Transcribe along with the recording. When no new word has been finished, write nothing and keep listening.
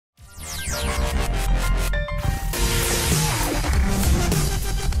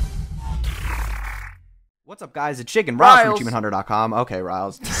What's up, guys? It's Jake and Riles from Riles. AchievementHunter.com. Okay,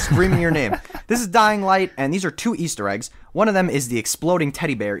 Riles, screaming your name. This is Dying Light, and these are two Easter eggs. One of them is the exploding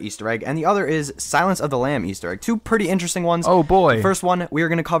teddy bear Easter egg, and the other is Silence of the Lamb Easter egg. Two pretty interesting ones. Oh, boy. The first one we are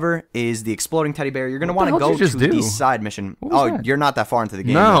going to cover is the exploding teddy bear. You're going to want to What the hell go did you to just the do? side mission. was Oh, that? you're not that far into the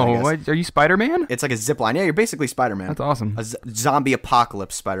game. yet, I No, guess. what, are you Spider-Man? It's like a zip line. Yeah, you're basically Spider-Man. That's awesome. A zombie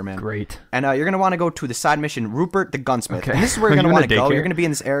apocalypse Spider-Man. Great. And you're going to want to go to the side mission, Rupert the Gunsmith. Okay. And this is where Are you're going you to in want to a go. daycare? You're going to be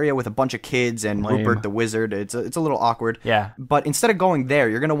in this area with a bunch of kids and Lame. Rupert the wizard. It's a little awkward. Yeah. But instead of going there,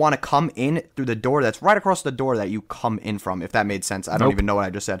 you're going to want to come in through the door that's right across the door that you come in from, if that made sense. I don't Nope. even know what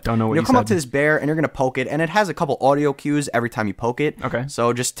I just said. Don't know what You'll you come up said. to this bear and you're going to poke it, and it has a couple audio cues every time you poke it. Okay.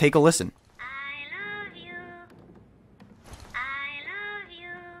 So just take a listen. I love you. I love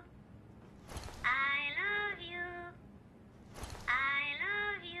you. I love you. I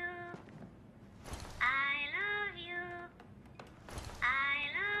love you. I love you. I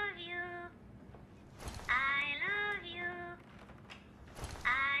love you. I love you.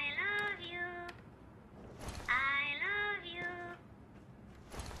 I love you. I love you.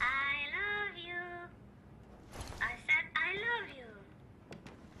 I love you. I said I love you.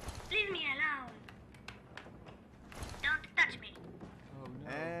 Leave me alone. Don't touch me.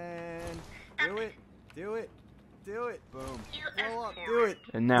 And do it. Boom. You Blow up. F-word. Do it.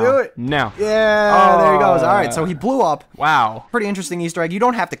 And now. Do it. Now. Yeah, there he goes. Oh. All right, so he blew up. Wow. Pretty interesting Easter egg. You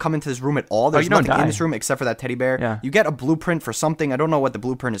don't have to come into this room at all. There's you don't nothing in die. this room except for that teddy bear. Yeah. You get a blueprint for something. I don't know what the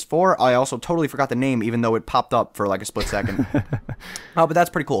blueprint is for. I also totally forgot the name, even though it popped up for like a split second. But that's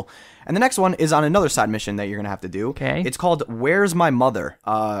pretty cool. And the next one is on another side mission that you're going to have to do. Okay. It's called Where's My Mother?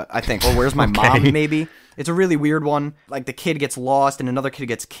 I think. Or Where's My Mom, maybe. It's a really weird one. Like the kid gets lost and another kid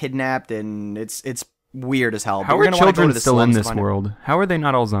gets kidnapped, and it's weird as hell. How But you're are gonna wanna go to children the still in slums to this find it. world? How are they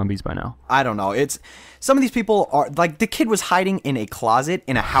not all zombies by now? I don't know. It's some of these people are like the kid was hiding in a closet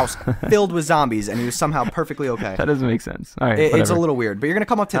in a house filled with zombies, and he was somehow perfectly okay. That doesn't make sense. All right, It's a whatever. little weird, but you're gonna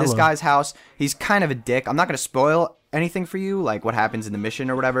come up to this Hello. guy's house. He's kind of a dick. I'm not gonna spoil anything for you, like what happens in the mission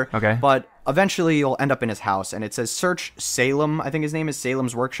or whatever. Okay. But eventually you'll end up in his house, and it says search Salem. I think his name is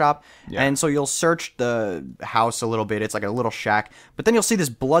Salem's Workshop. Yeah. And so you'll search the house a little bit. It's like a little shack, but then you'll see this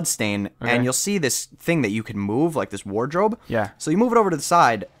blood stain, Okay. and you'll see this thing that you can move, like this wardrobe. Yeah. So you move it over to the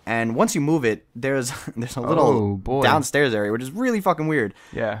side, and once you move it, there's a little Oh, boy. downstairs area, which is really fucking weird.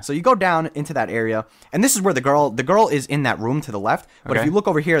 Yeah. So you go down into that area, and this is where the girl is in that room to the left. But if Okay. you look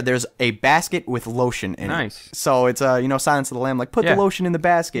over here, there's a basket with lotion in Nice. it. So it's Silence of the Lamb, like put Yeah. the lotion in the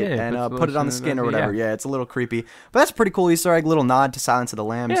basket Yeah, and put the put it on the lotion in the skin or basket, whatever. yeah. Yeah, it's a little creepy, but that's a pretty cool Easter egg. Little nod to Silence of the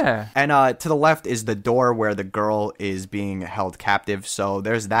Lambs. Yeah. And to the left is the door where the girl is being held captive. So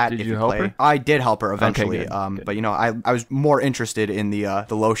there's that. Did if you you help play. her? I did help her eventually. good, good. But I was more interested in the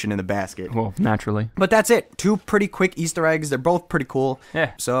lotion in the basket. Well, naturally. But that's it. Two pretty quick Easter eggs. They're both pretty cool.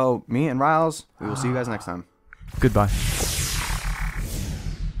 Yeah. So me and Riles, we will see you guys next time. Goodbye.